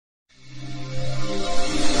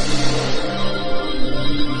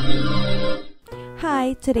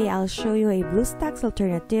Hi, today I'll show you a BlueStacks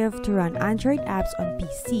alternative to run Android apps on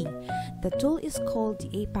PC. The tool is called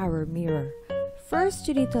the Power Mirror. First,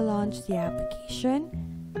 you need to launch the application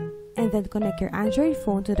and then connect your Android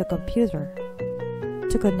phone to the computer.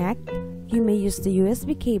 To connect, you may use the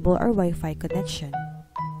USB cable or Wi-Fi connection.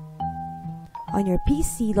 On your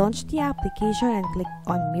PC, launch the application and click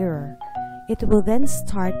on Mirror. It will then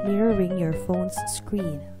start mirroring your phone's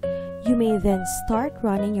screen. You may then start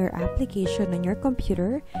running your application on your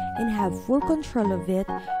computer and have full control of it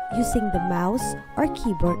using the mouse or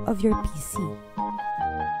keyboard of your PC.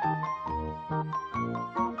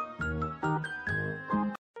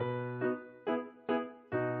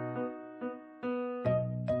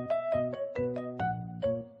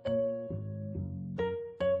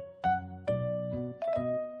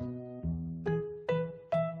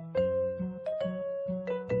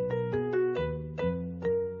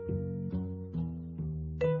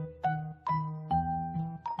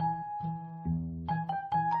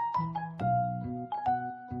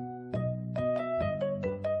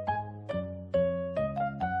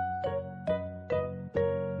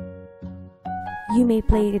 You may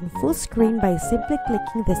play it in full screen by simply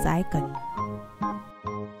clicking this icon.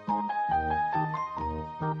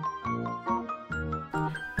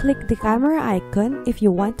 Click the camera icon if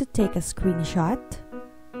you want to take a screenshot.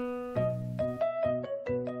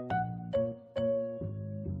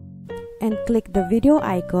 And click the video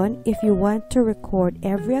icon if you want to record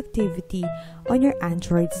every activity on your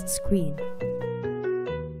Android's screen.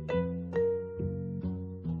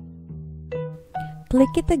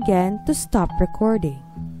 Click it again to stop recording.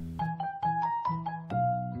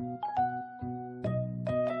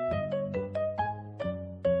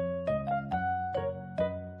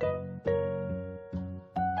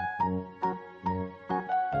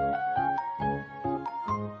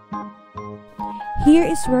 Here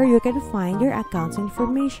is where you can find your account's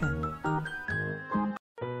information.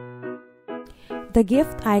 The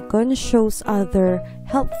gift icon shows other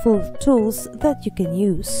helpful tools that you can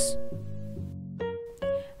use.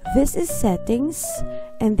 This is settings,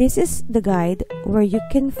 and this is the guide where you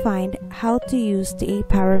can find how to use the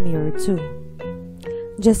Power Mirror too.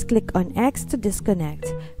 Just click on X to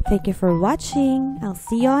disconnect. Thank you for watching. I'll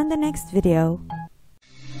see you on the next video.